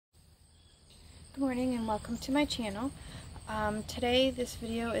Good morning and welcome to my channel. Today this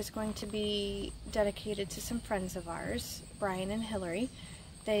video is going to be dedicated to some friends of ours, Brian and Hilary.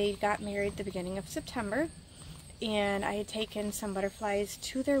 They got married the beginning of September and I had taken some butterflies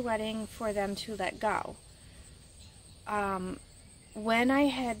to their wedding for them to let go. When I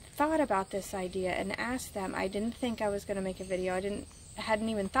had thought about this idea and asked them, I didn't think I was going to make a video. I hadn't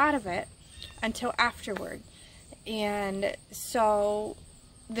even thought of it until afterward. And so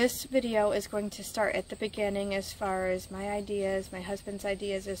this video is going to start at the beginning as far as my ideas, my husband's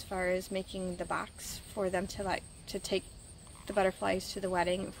ideas as far as making the box for them to take the butterflies to the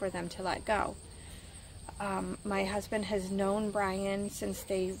wedding for them to let go. My husband has known Brian since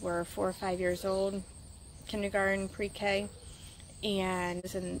they were 4 or 5 years old, kindergarten, pre-K, and it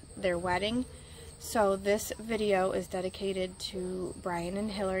was in their wedding. So this video is dedicated to Brian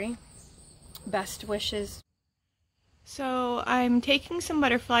and Hilary. Best wishes. So I'm taking some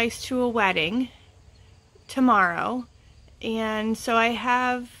butterflies to a wedding tomorrow, and so I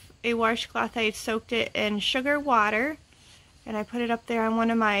have a washcloth. I had soaked it in sugar water and I put it up there on one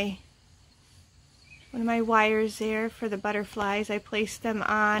of my wires there for the butterflies. I placed them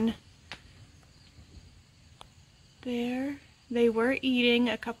on there. They were eating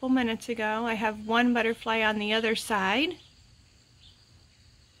a couple minutes ago. I have one butterfly on the other side.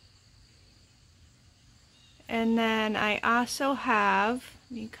 And then I also have,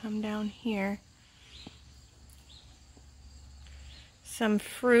 let me come down here, some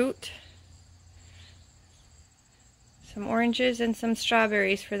fruit, some oranges and some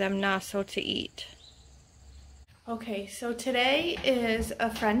strawberries for them also to eat. Okay, so today is a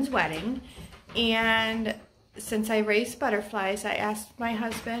friend's wedding, and since I raised butterflies, I asked my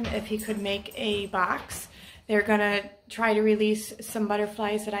husband if he could make a box. They're gonna try to release some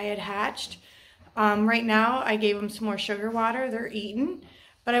butterflies that I had hatched. Right now I gave them some more sugar water. They're eating,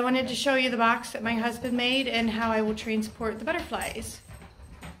 but I wanted to show you the box that my husband made and how I will transport the butterflies.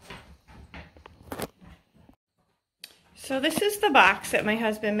 So this is the box that my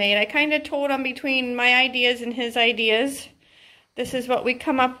husband made. I kind of told him between my ideas and his ideas, this is what we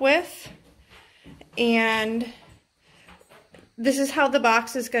come up with, and this is how the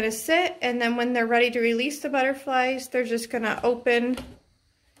box is going to sit. And then when they're ready to release the butterflies, they're just going to open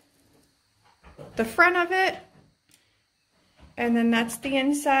the front of it, and then that's the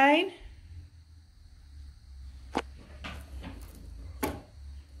inside.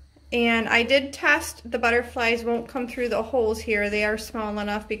 And I did test, the butterflies won't come through the holes here. They are small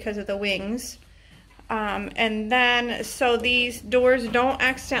enough because of the wings. And then, so these doors don't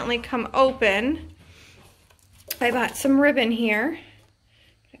accidentally come open, I bought some ribbon here.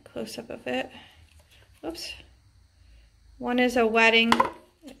 Get a close up of it. Oops. One is a wedding.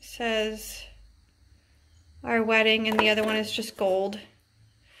 It says our wedding, and the other one is just gold.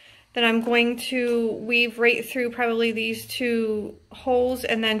 Then I'm going to weave right through probably these two holes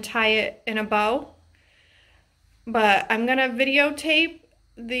and then tie it in a bow. But I'm gonna videotape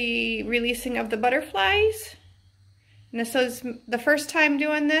the releasing of the butterflies. And this is the first time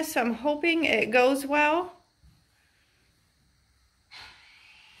doing this, so I'm hoping it goes well.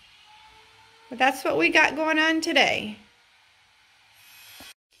 But that's what we got going on today.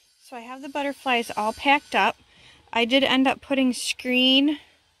 So I have the butterflies all packed up. I did end up putting screen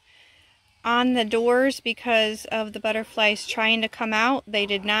on the doors because of the butterflies trying to come out. They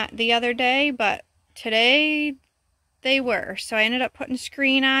did not the other day, but today they were. So I ended up putting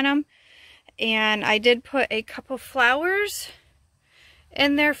screen on them. And I did put a couple flowers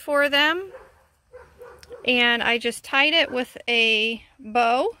in there for them. And I just tied it with a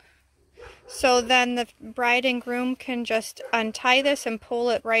bow. So then the bride and groom can just untie this and pull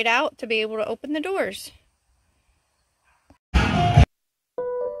it right out to be able to open the doors.